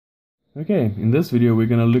Okay, in this video we're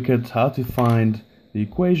going to look at how to find the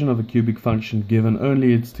equation of a cubic function given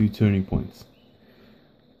only its two turning points.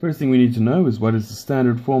 First thing we need to know is what is the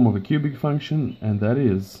standard form of a cubic function, and that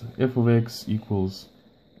is f of x equals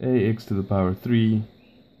ax to the power 3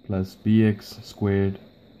 plus bx squared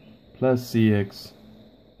plus cx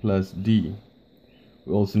plus d.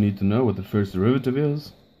 We also need to know what the first derivative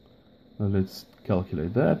is. Now let's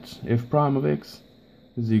calculate that. F prime of x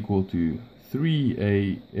is equal to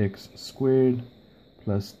 3ax squared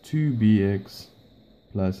plus 2bx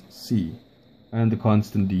plus c, and the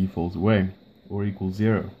constant d falls away or equals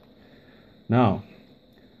 0. Now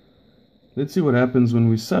let's see what happens when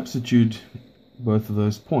we substitute both of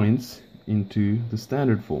those points into the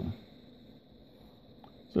standard form.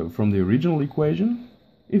 So from the original equation,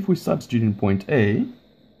 if we substitute in point A,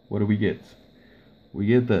 what do we get? We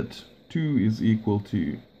get that 2 is equal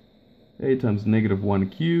to a times negative 1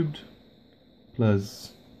 cubed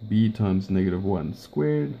plus b times negative 1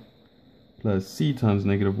 squared plus c times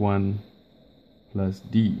negative 1 plus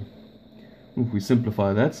d. If we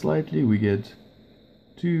simplify that slightly, we get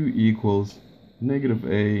 2 equals negative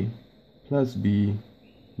a plus b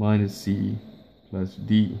minus c plus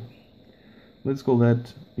d. Let's call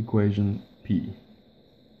that equation P.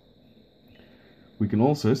 We can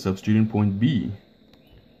also substitute in point B,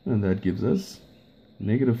 and that gives us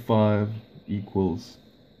negative 5 equals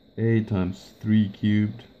a times 3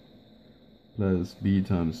 cubed plus b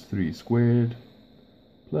times 3 squared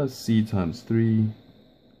plus c times 3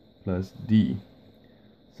 plus d.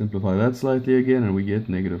 Simplify that slightly again and we get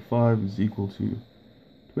negative 5 is equal to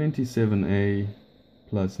 27a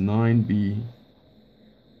plus 9b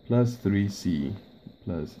plus 3c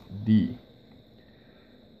plus d.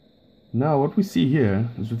 Now what we see here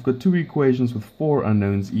is we've got two equations with 4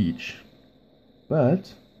 unknowns each,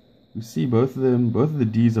 but we see both of the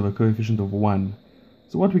d's have a coefficient of 1.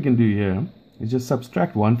 So what we can do here is just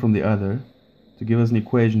subtract one from the other to give us an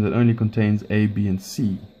equation that only contains a, b, and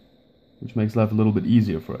c, which makes life a little bit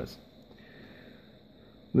easier for us.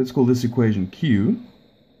 Let's call this equation Q.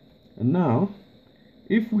 And now,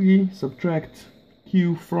 if we subtract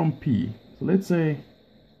Q from P, so let's say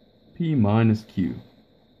P minus Q,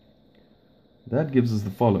 that gives us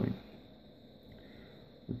the following.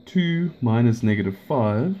 2 minus negative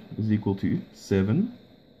 5 is equal to 7.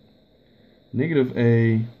 Negative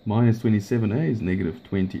a minus 27a is negative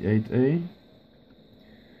 28a.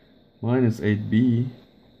 Minus 8b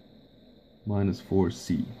minus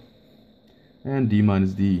 4c. And d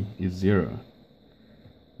minus d is 0.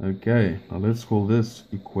 Okay, now let's call this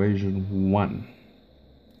equation 1.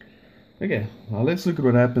 Okay, now let's look at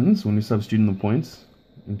what happens when we substitute the points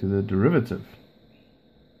into the derivative.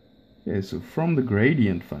 Okay, so from the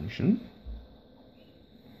gradient function,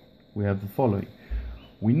 we have the following.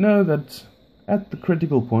 We know that at the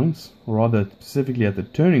critical points, or rather specifically at the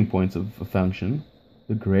turning points of a function,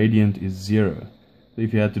 the gradient is 0. So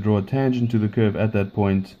if you had to draw a tangent to the curve at that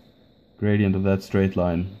point, gradient of that straight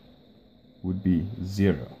line would be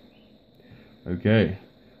 0. Okay,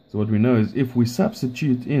 so what we know is if we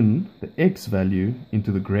substitute in the x value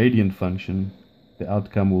into the gradient function, the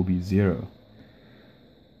outcome will be 0.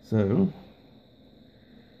 So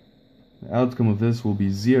the outcome of this will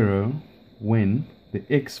be 0 when the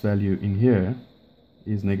x value in here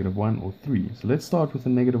is negative 1 or 3. So let's start with a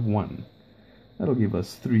negative 1. That'll give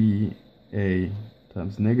us 3a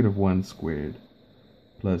times negative 1 squared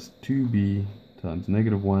plus 2b times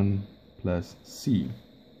negative 1 plus c.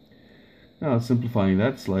 Now simplifying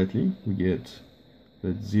that slightly, we get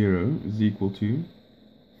that 0 is equal to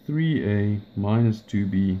 3a minus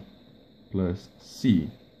 2b plus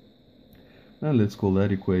c. And let's call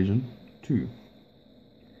that equation 2.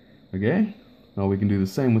 Okay, now we can do the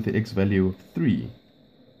same with the x value of 3.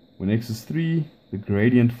 When x is 3, the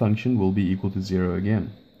gradient function will be equal to 0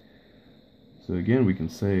 again. So again we can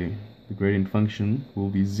say the gradient function will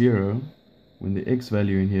be 0 when the x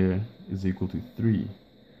value in here is equal to 3.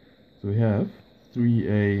 So we have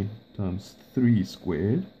 3a times 3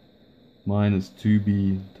 squared minus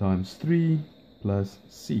 2b times 3 plus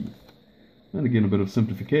c. And again, a bit of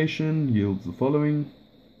simplification yields the following.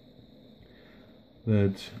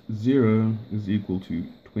 That 0 is equal to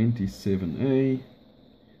 27a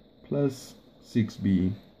plus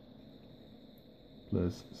 6b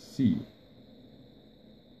plus c.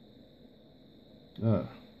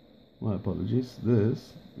 My apologies.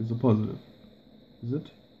 This is a positive. Is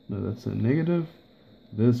it? No, that's a negative.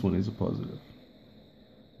 This one is a positive.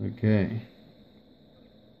 Okay.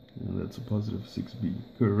 And that's a positive 6b.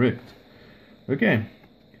 Correct. Okay,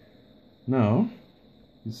 now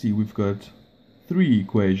you see we've got 3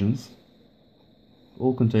 equations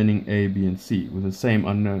all containing a, b, and c with the same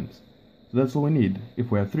unknowns. So that's all we need. If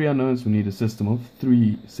we have 3 unknowns, we need a system of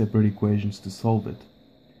 3 separate equations to solve it.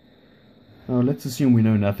 Now let's assume we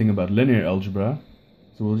know nothing about linear algebra,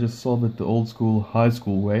 so we'll just solve it the old school, high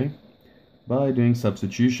school way by doing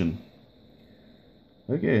substitution.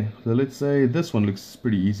 Okay, so let's say this one looks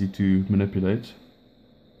pretty easy to manipulate.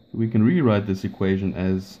 We can rewrite this equation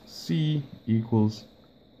as C equals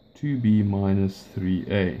 2b minus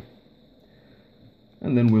 3a.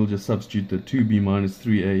 And then we'll just substitute the 2b minus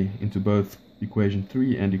 3a into both equation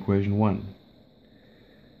 3 and equation 1.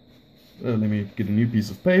 So let me get a new piece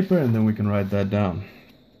of paper and then we can write that down.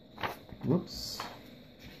 Whoops.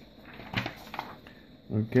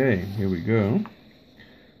 Okay, here we go.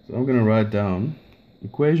 So I'm going to write down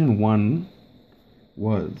equation 1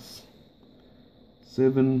 was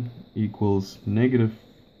 7 equals negative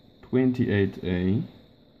 28a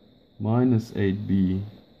minus 8b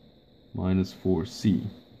minus 4c.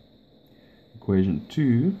 Equation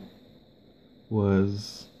 2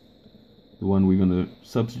 was the one we're going to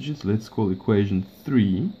substitute. Let's call equation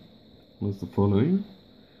 3 was the following.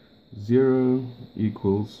 0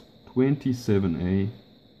 equals 27a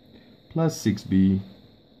plus 6b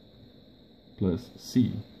plus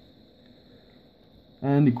c.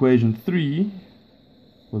 And equation 3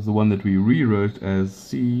 was the one that we rewrote as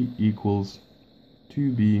c equals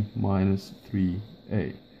 2b minus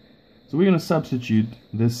 3a. So we're going to substitute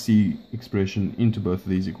this c expression into both of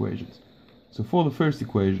these equations. So for the first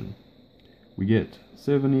equation, we get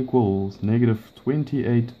 7 equals negative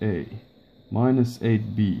 28a minus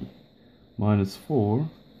 8b minus 4.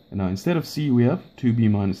 And now instead of c, we have 2b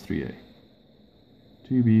minus 3a.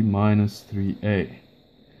 2b minus 3a.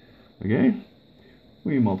 Okay?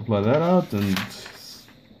 We multiply that out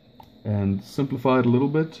and simplify it a little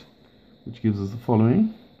bit, which gives us the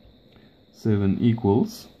following. 7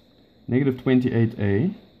 equals negative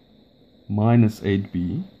 28a minus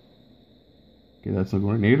 8b. Okay, that's not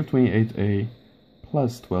going right. Negative 28a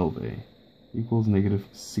plus 12a equals negative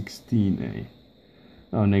 16a.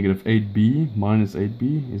 Now negative 8b minus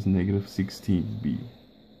 8b is negative 16b.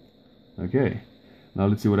 Okay, now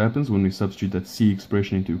let's see what happens when we substitute that c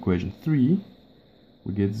expression into equation 3.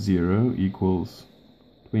 We get 0 equals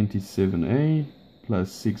 27a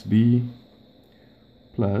plus 6b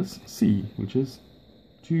plus c, which is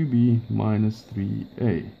 2b minus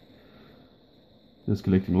 3a. Just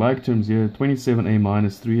collecting like terms here. 27a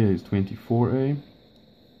minus 3a is 24a.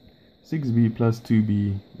 6b plus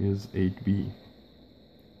 2b is 8b.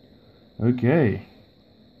 Okay,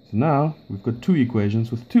 so now we've got 2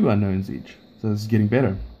 equations with 2 unknowns each. So this is getting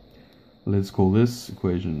better. Let's call this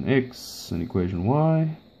equation x and equation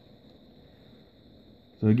y.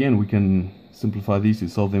 So again, we can simplify these to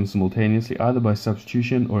solve them simultaneously, either by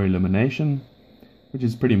substitution or elimination, which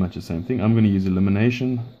is pretty much the same thing. I'm going to use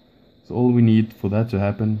elimination. So all we need for that to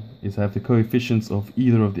happen is have the coefficients of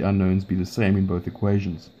either of the unknowns be the same in both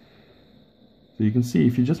equations. So you can see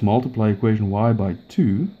if you just multiply equation y by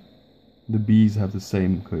 2, the b's have the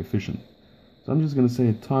same coefficient. So I'm just going to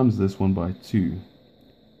say times this one by 2,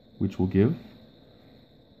 which will give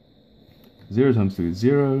 0 times 2 is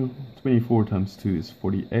 0, 24 times 2 is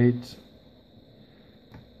 48,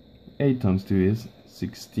 8 times 2 is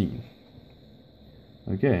 16.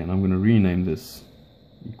 Okay, and I'm going to rename this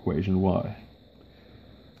equation y.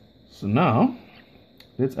 So now,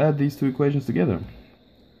 let's add these 2 equations together.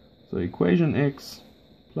 So equation x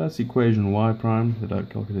plus equation y prime that I've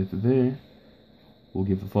calculated there will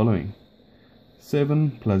give the following.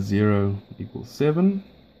 7 plus 0 equals 7.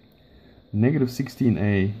 Negative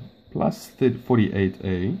 16a plus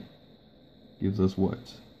 48a gives us what?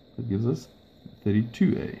 It gives us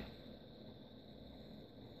 32a.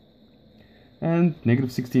 And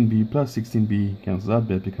negative 16b plus 16b cancels out,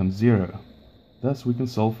 that becomes 0. Thus we can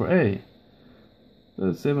solve for a.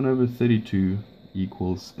 So 7 over 32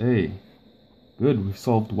 equals a. Good, we've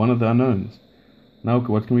solved one of the unknowns. Now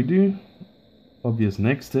what can we do? Obvious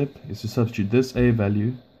next step is to substitute this a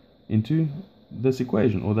value into this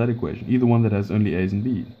equation or that equation, either one that has only a's and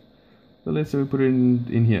b's. So let's say we put it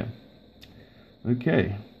in here.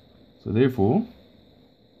 Okay, so therefore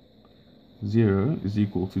 0 is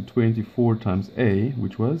equal to 24 times a,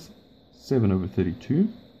 which was 7 over 32,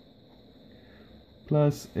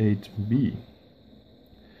 plus 8b.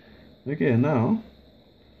 Okay, now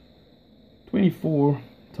 24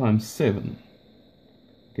 times 7.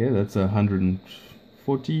 Okay, that's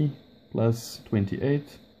 140 plus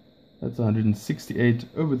 28. That's 168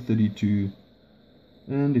 over 32.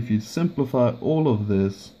 And if you simplify all of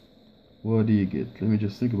this, what do you get? Let me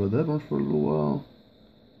just think about that one for a little while.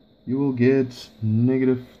 You will get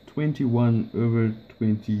negative 21 over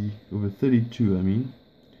 20 over 32,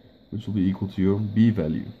 which will be equal to your b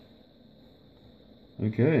value.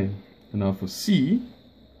 Okay, and now for c,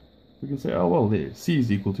 we can say, oh well, there, c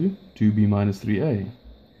is equal to 2b minus 3a.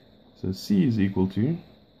 So c is equal to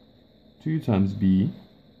 2 times b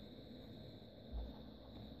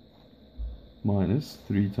minus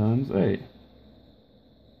 3 times a.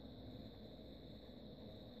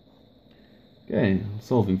 Okay,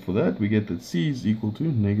 solving for that, we get that c is equal to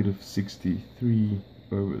negative 63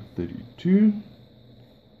 over 32.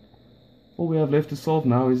 All we have left to solve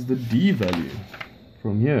now is the d value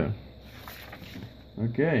from here.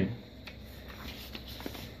 Okay,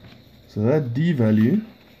 so that d value,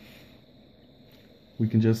 we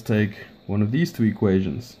can just take one of these two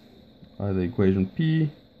equations, either equation P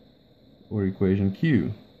or equation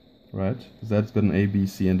Q, right? Because that's got an A, B,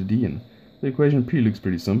 C, and a D in. The equation P looks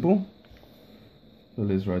pretty simple, so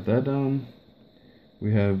let's write that down.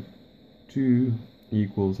 We have 2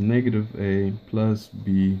 equals negative A plus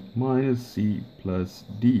B minus C plus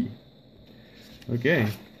D. Okay,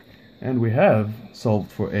 and we have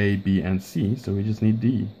solved for A, B, and C, so we just need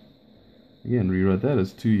D. Again, rewrite that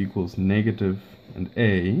as 2 equals negative, and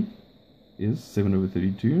A is 7 over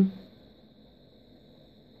 32,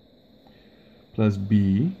 plus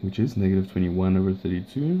B, which is negative 21 over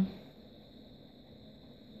 32,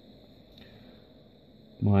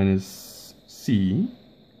 minus C,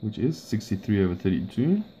 which is 63 over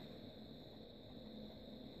 32,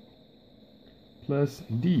 plus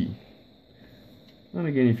D. And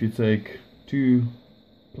again, if you take 2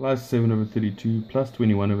 plus 7 over 32 plus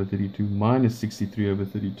 21 over 32 minus 63 over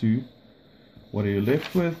 32, what are you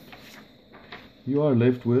left with? You are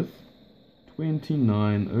left with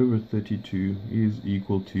 29 over 32 is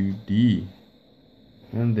equal to D.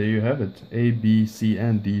 And there you have it. A, B, C,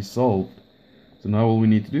 and D solved. So now all we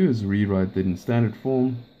need to do is rewrite that in standard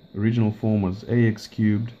form. Original form was ax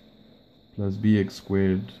cubed plus bx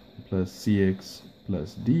squared plus cx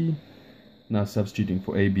plus d. Now substituting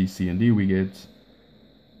for a, b, c, and d, we get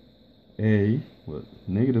a, well,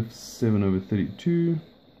 negative 7 over 32,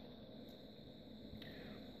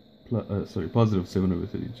 positive 7 over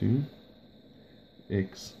 32,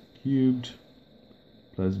 x cubed,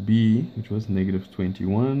 plus b, which was negative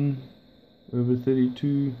 21 over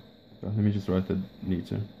 32. Let me just write that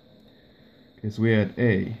neater. Okay, so we had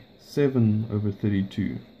a, 7 over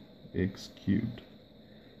 32, x cubed.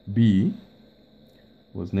 B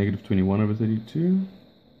was negative 21 over 32,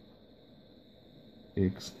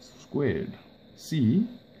 x squared. C,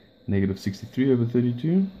 negative 63 over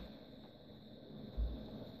 32,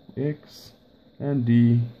 x, and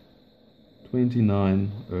D,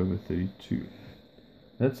 29 over 32.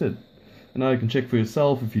 That's it. And now you can check for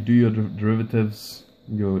yourself if you do your derivatives,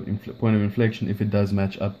 your point of inflection, if it does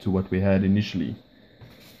match up to what we had initially,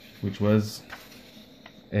 which was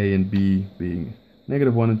A and B being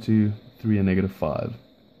negative 1 and 2, 3 and negative 5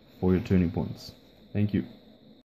 for your turning points. Thank you.